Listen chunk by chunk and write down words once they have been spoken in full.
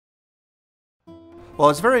Well,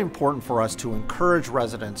 it's very important for us to encourage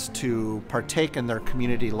residents to partake in their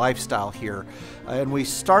community lifestyle here, and we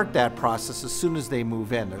start that process as soon as they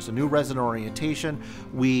move in. There's a new resident orientation.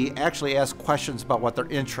 We actually ask questions about what their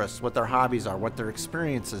interests, what their hobbies are, what their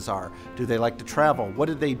experiences are. Do they like to travel? What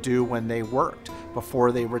did they do when they worked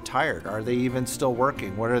before they retired? Are they even still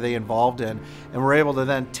working? What are they involved in? And we're able to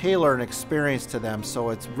then tailor an experience to them, so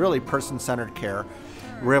it's really person-centered care.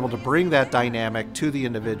 We're able to bring that dynamic to the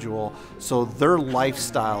individual so their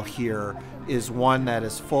lifestyle here is one that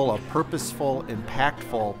is full of purposeful,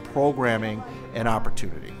 impactful programming and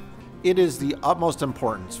opportunity. It is the utmost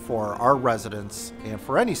importance for our residents and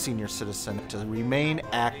for any senior citizen to remain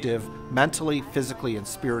active mentally, physically, and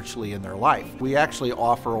spiritually in their life. We actually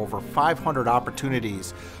offer over 500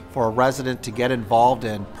 opportunities for a resident to get involved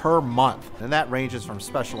in per month, and that ranges from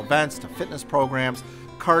special events to fitness programs,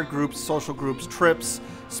 card groups, social groups, trips,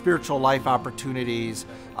 spiritual life opportunities.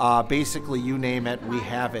 Basically, you name it, we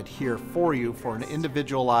have it here for you for an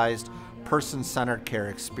individualized, person-centered care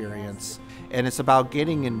experience. And it's about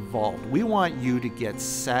getting involved. We want you to get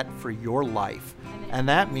set for your life, and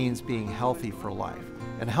that means being healthy for life.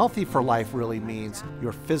 And healthy for life really means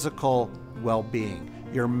your physical well-being,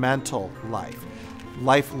 your mental life,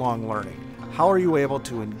 lifelong learning. How are you able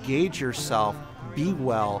to engage yourself, be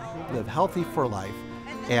well, live healthy for life,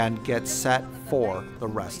 and get set for the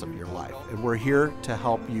rest of your life? And we're here to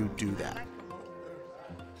help you do that.